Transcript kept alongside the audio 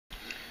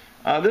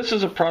This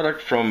is a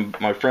product from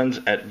my friends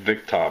at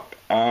VicTop.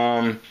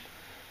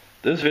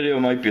 This video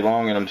might be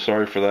long, and I'm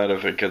sorry for that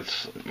if it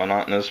gets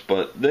monotonous,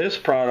 but this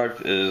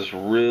product is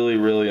really,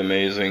 really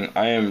amazing.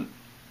 The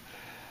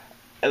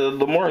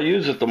more I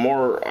use it, the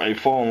more I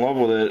fall in love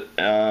with it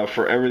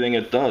for everything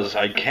it does.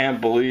 I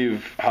can't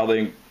believe how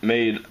they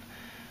made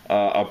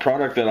a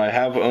product that I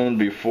have owned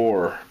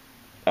before.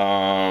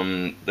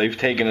 They've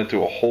taken it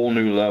to a whole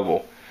new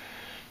level.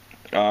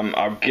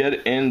 I'll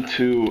get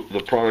into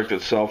the product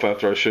itself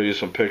after I show you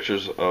some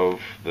pictures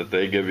of that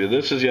they give you.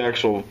 This is the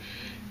actual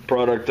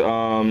product.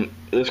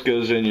 This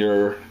goes in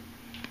your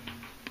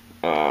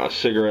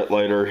cigarette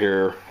lighter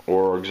here,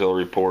 or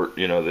auxiliary port.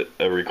 You know that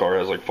every car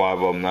has like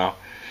 5 of them now.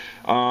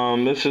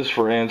 This is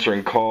for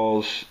answering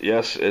calls.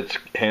 Yes, it's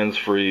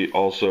hands-free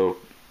also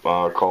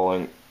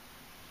calling,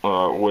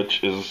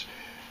 which is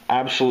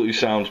absolutely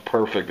sounds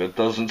perfect. It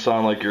doesn't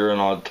sound like you're in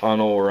a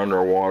tunnel or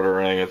underwater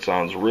or anything. It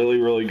sounds really,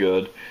 really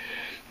good.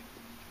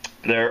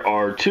 There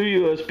are 2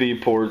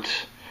 USB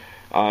ports.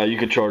 You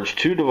can charge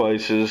 2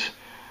 devices,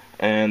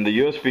 and the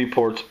USB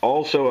ports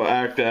also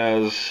act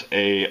as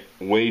a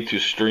way to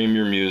stream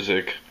your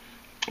music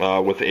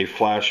with a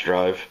flash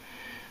drive.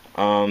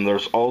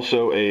 There's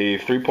also a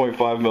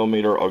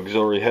 3.5mm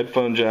auxiliary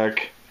headphone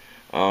jack.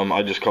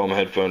 I just call them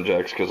headphone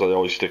jacks because I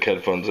always stick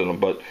headphones in them.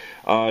 But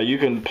you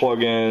can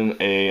plug in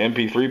a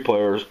MP3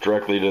 player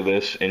directly to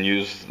this and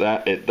use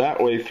that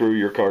way through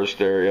your car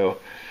stereo.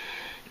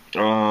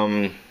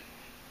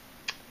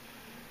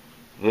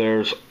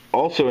 There's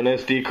also an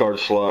SD card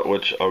slot,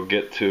 which I'll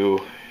get to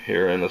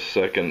here in a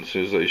second as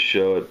soon as I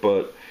show it.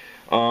 But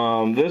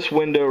this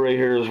window right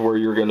here is where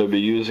you're going to be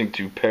using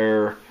to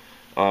pair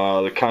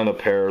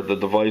the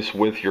device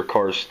with your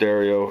car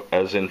stereo,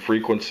 as in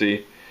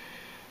frequency.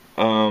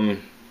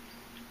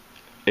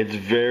 It's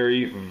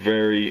very,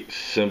 very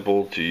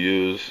simple to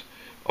use.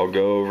 I'll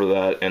go over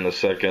that in a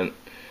second.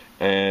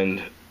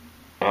 And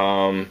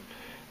a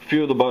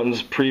few of the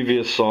buttons,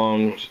 previous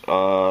songs,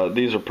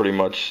 these are pretty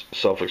much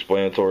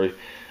self-explanatory.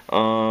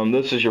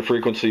 This is your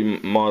frequency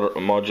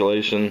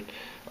modulation.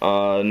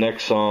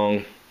 Next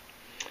song,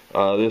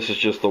 this is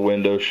just the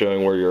window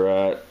showing where you're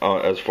at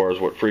as far as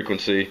what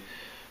frequency,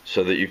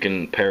 so that you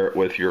can pair it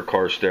with your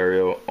car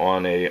stereo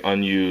on a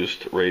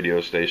unused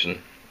radio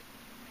station.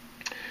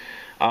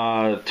 2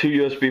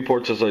 USB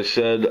ports, as I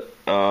said,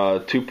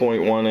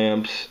 2.1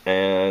 amps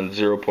and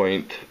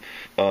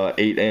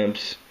 0.8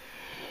 amps.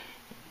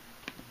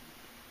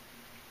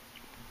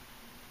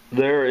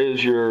 There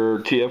is your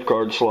TF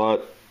card slot.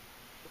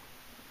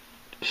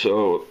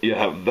 So you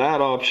have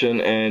that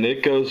option, and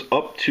it goes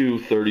up to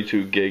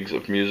 32 gigs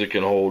of music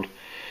can hold.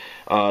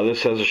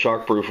 This has a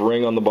shockproof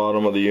ring on the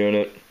bottom of the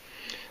unit.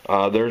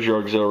 There's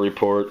your auxiliary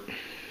port.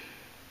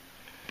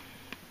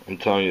 I'm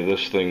telling you,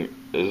 this thing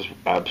is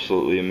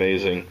absolutely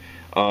amazing.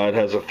 It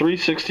has a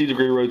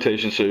 360-degree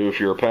rotation, so if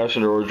you're a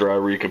passenger or a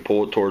driver, you can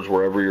pull it towards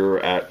wherever you're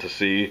at to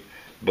see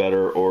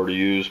better or to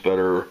use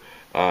better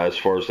as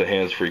far as the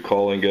hands-free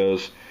calling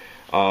goes.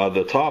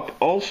 The top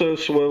also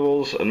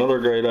swivels, another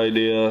great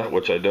idea,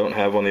 which I don't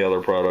have on the other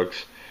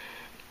products,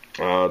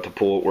 to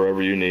pull it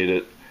wherever you need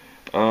it.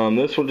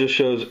 This one just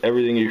shows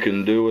everything you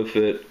can do with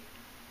it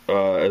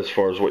as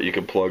far as what you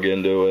can plug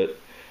into it.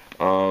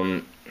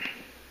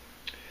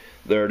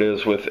 There it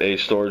is with a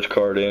storage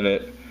card in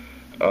it.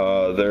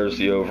 There's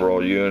the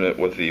overall unit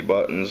with the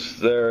buttons.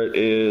 There it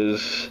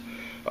is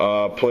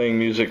playing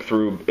music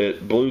through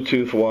it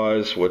Bluetooth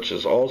wise, which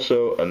is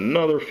also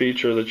another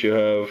feature that you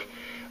have.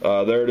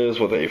 There it is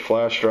with a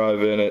flash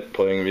drive in it,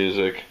 playing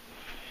music.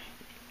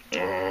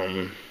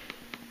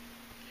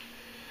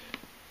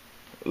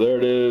 There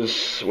it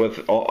is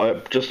with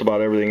just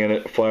about everything in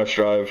it. Flash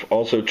drive,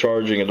 also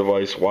charging a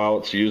device while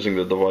it's using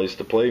the device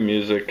to play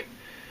music.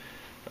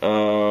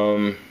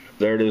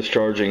 There it is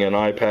charging an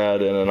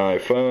iPad and an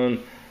iPhone,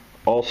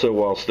 also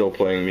while still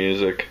playing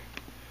music.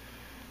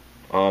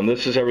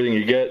 This is everything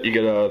you get. You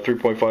get a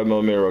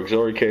 3.5mm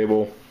auxiliary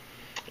cable.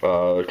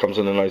 It comes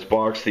in a nice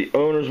box. The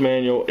owner's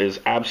manual is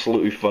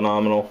absolutely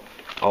phenomenal.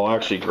 I'll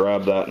actually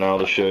grab that now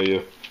to show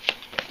you.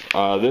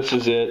 This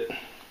is it.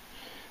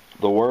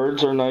 The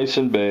words are nice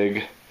and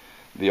big.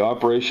 The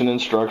operation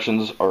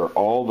instructions are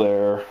all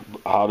there.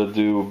 How to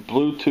do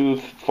Bluetooth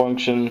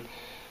function,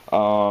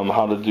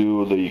 how to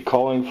do the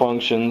calling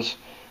functions,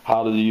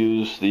 how to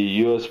use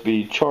the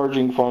USB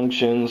charging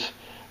functions.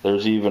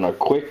 There's even a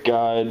quick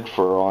guide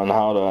on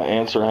how to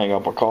answer, hang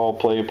up a call,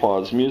 play,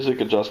 pause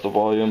music, adjust the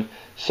volume,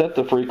 set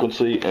the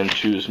frequency, and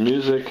choose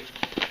music.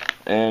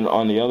 And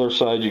on the other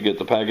side, you get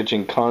the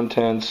packaging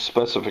contents,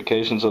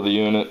 specifications of the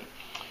unit,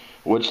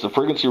 which the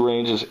frequency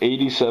range is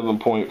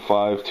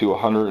 87.5 to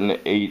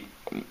 108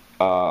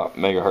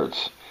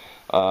 megahertz.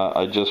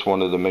 I just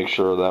wanted to make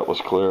sure that was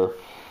clear.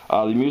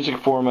 The music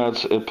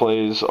formats it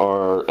plays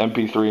are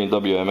MP3 and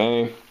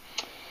WMA.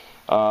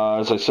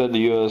 As I said,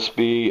 the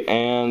USB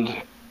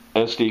and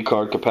SD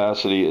card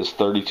capacity is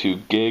 32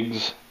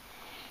 gigs.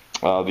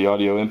 The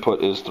audio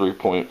input is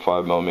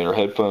 3.5mm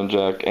headphone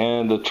jack,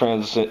 and the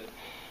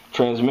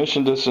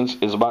transmission distance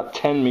is about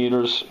 10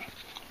 meters.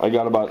 I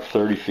got about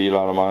 30 feet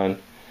out of mine.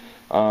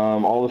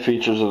 All the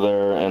features are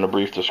there and a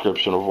brief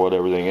description of what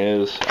everything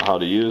is, how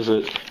to use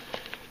it.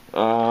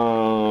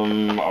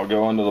 I'll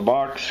go into the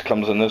box.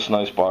 Comes in this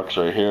nice box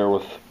right here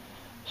with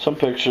some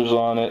pictures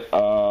on it.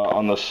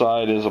 On the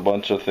side is a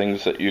bunch of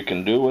things that you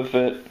can do with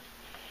it.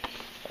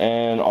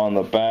 And on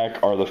the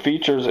back are the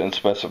features and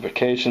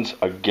specifications.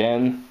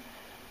 Again,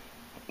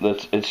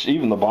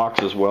 even the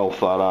box is well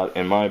thought out,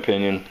 in my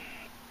opinion.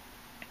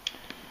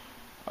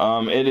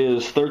 It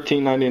is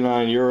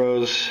 13.99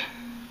 euros.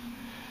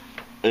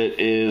 It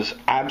is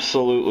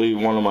absolutely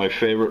one of my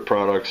favorite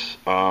products.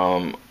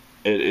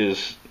 It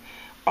is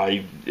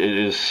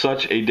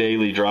such a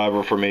daily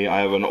driver for me.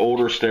 I have an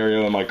older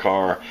stereo in my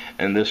car,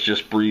 and this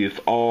just breathed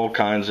all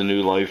kinds of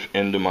new life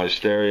into my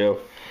stereo.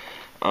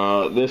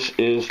 This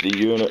is the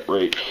unit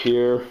right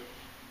here.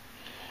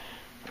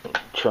 I'll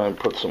try and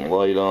put some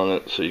light on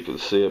it so you can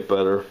see it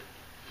better.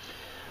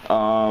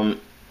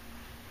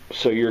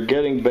 So you're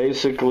getting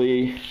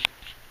basically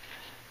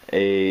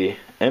a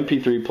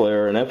MP3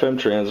 player, an FM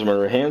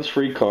transmitter,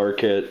 hands-free car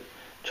kit,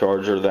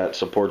 charger that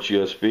supports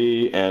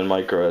USB and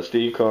micro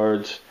SD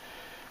cards.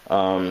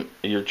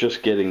 You're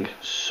just getting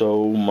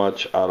so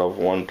much out of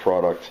one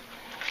product.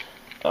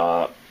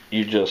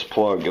 You just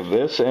plug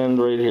this end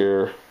right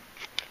here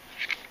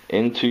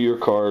into your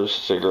car's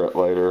cigarette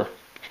lighter,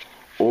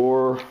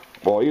 or,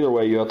 well, either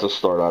way you have to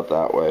start out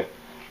that way.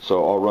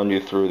 So I'll run you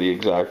through the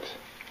exact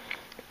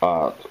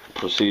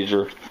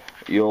procedure.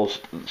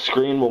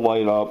 Screen will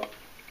light up,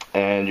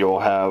 and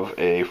you'll have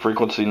a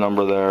frequency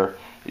number there.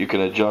 You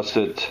can adjust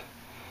it,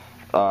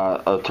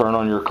 turn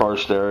on your car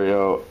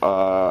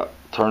stereo,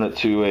 turn it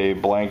to a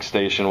blank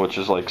station, which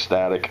is like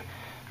static.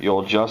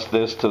 You'll adjust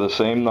this to the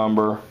same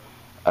number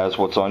as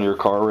what's on your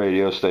car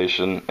radio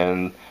station,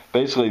 and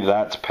basically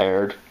that's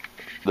paired.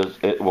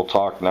 It will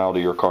talk now to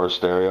your car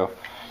stereo.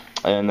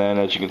 And then,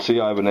 as you can see,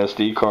 I have an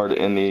SD card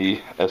in the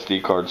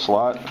SD card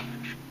slot,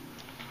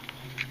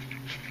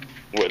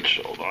 which,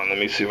 hold on, let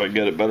me see if I can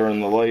get it better in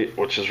the light,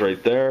 which is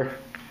right there.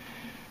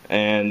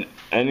 And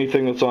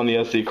anything that's on the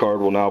SD card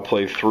will now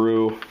play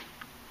through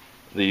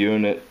the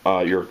unit,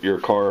 your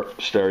car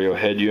stereo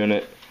head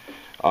unit.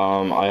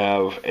 I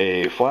have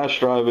a flash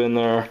drive in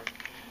there,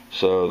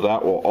 so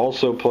that will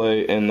also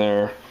play in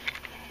there.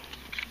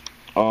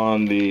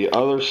 On the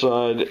other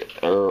side,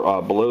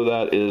 or below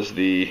that, is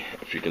the,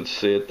 if you can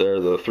see it there,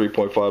 the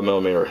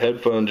 3.5mm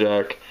headphone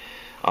jack.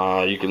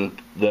 You can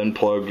then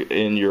plug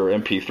in your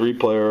MP3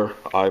 player,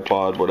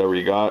 iPod, whatever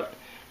you got,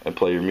 and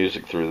play your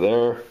music through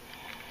there.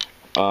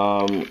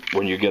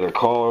 When you get a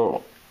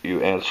call,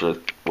 you answer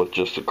it with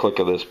just a click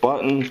of this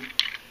button,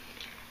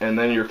 and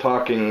then you're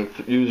talking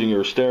using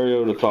your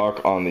stereo to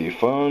talk on the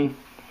phone.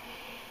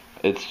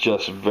 It's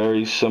just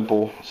very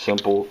simple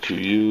to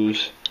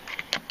use.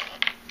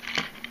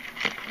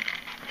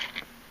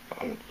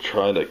 I'm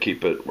trying to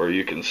keep it where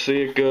you can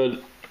see it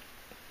good.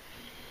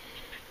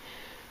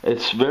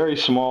 It's very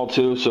small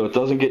too, so it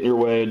doesn't get in your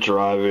way of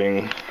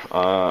driving.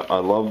 I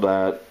love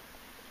that.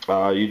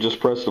 You just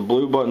press the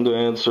blue button to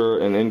answer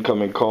an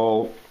incoming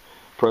call.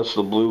 Press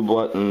the blue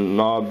button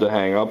knob to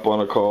hang up on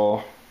a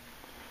call,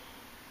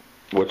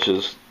 which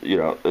is,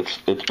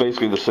 it's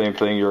basically the same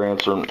thing. You're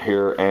answering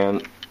here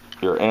and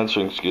you're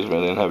answering, excuse me,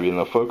 I didn't have you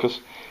enough focus.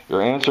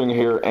 You're answering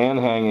here and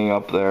hanging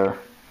up there.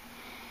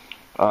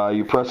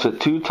 You press it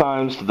 2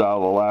 times to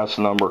dial the last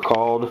number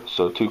called,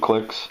 so 2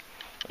 clicks,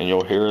 and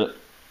you'll hear it.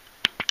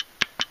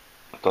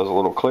 It does a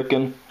little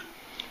clicking,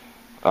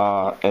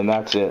 and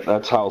that's it.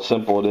 That's how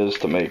simple it is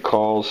to make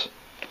calls.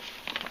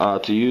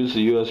 To use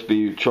the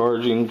USB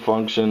charging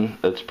function,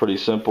 it's pretty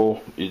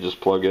simple. You just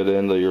plug it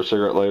into your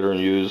cigarette lighter and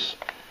use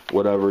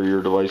whatever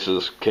your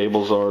device's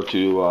cables are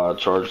to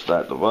charge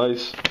that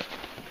device.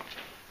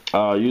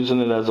 Using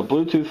it as a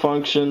Bluetooth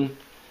function,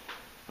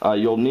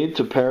 you'll need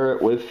to pair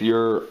it with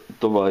your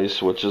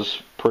device, which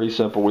is pretty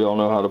simple. We all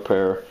know how to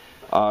pair.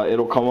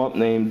 It'll come up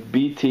named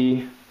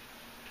BT,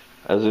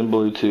 as in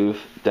Bluetooth,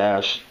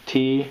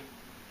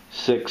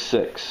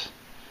 -T66.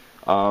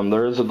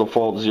 There is a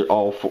default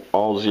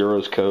all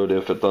zeros code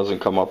if it doesn't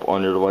come up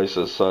on your device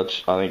as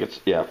such. I think it's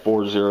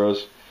 4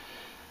 zeros.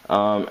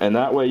 And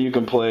that way you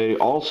can play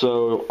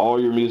also all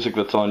your music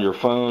that's on your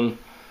phone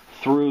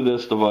through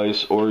this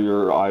device, or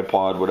your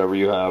iPod, whatever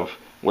you have,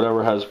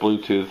 whatever has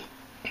Bluetooth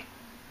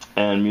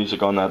and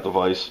music on that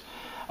device,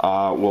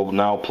 will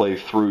now play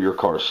through your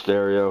car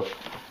stereo.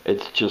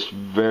 It's just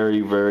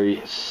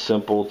very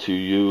simple to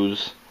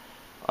use.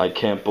 I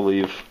can't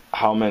believe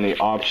how many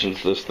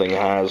options this thing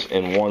has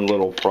in one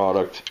little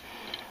product.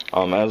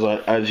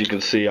 As you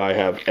can see, I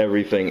have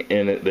everything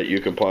in it that you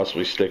can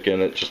possibly stick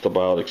in it, just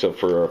about, except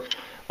for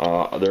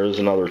there is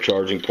another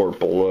charging port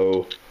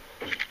below.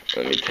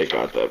 Let me take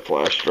out that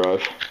flash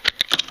drive.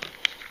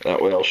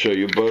 That way I'll show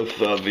you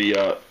both of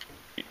the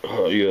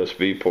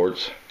USB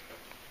ports,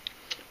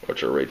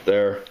 which are right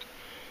there.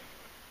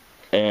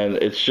 And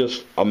it's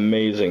just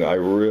amazing. I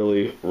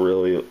really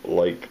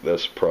like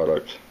this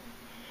product.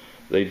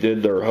 They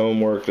did their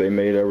homework. They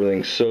made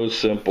everything so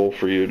simple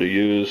for you to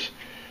use.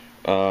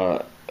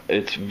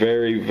 It's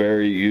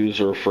very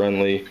user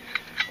friendly.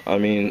 I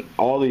mean,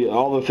 all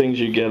the things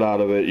you get out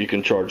of it. You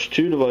can charge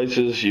 2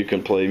 devices. You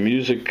can play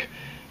music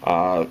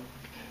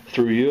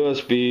through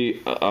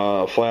USB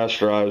flash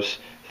drives,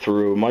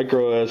 through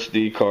micro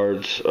SD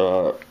cards.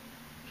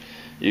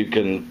 You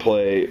can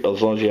play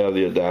as long as you have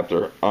the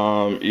adapter.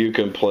 You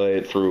can play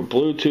it through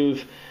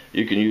Bluetooth.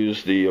 You can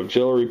use the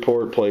auxiliary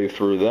port, play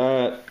through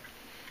that.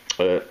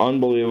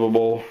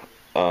 Unbelievable.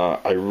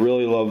 I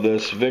really love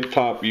this.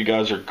 VicTop, you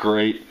guys are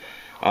great.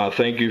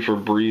 Thank you for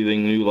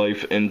breathing new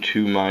life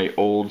into my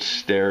old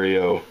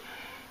stereo.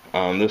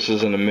 This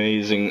is an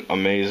amazing,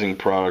 amazing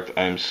product.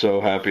 I'm so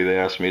happy they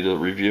asked me to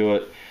review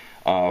it.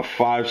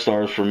 5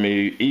 stars for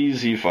me,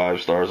 easy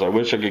 5 stars. I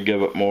wish I could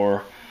give it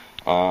more.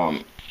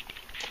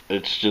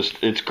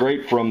 It's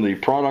great from the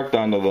product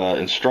onto the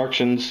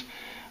instructions,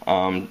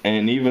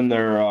 and even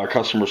their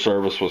customer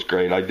service was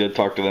great. I did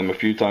talk to them a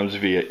few times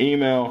via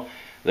email.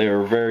 They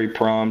were very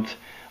prompt,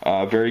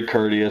 very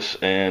courteous,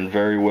 and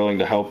very willing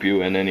to help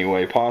you in any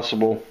way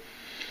possible.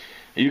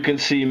 You can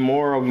see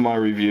more of my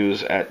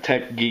reviews at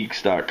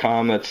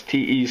techgeeks.com. That's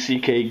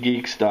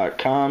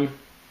TECKgeeks.com.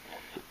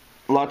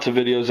 Lots of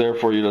videos there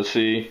for you to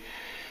see.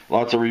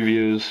 Lots of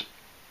reviews.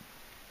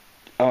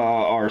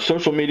 Our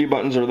social media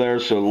buttons are there,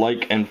 so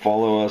like and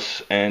follow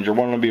us. And you're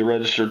wanting to be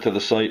registered to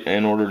the site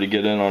in order to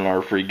get in on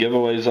our free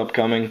giveaways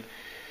upcoming.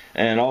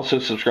 And also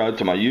subscribe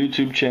to my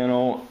YouTube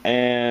channel,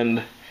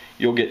 and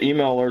you'll get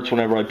email alerts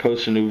whenever I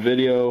post a new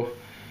video.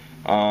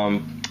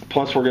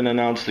 Plus, we're going to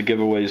announce the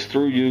giveaways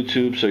through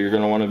YouTube, so you're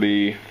going to want to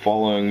be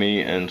following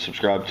me and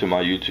subscribe to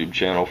my YouTube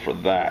channel for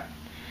that.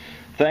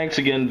 Thanks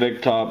again,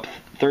 VicTop.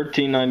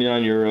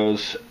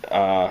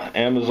 €13.99,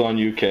 Amazon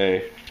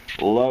UK.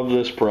 Love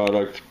this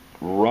product.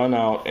 Run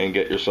out and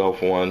get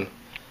yourself one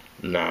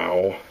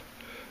now.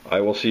 I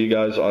will see you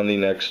guys on the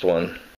next one.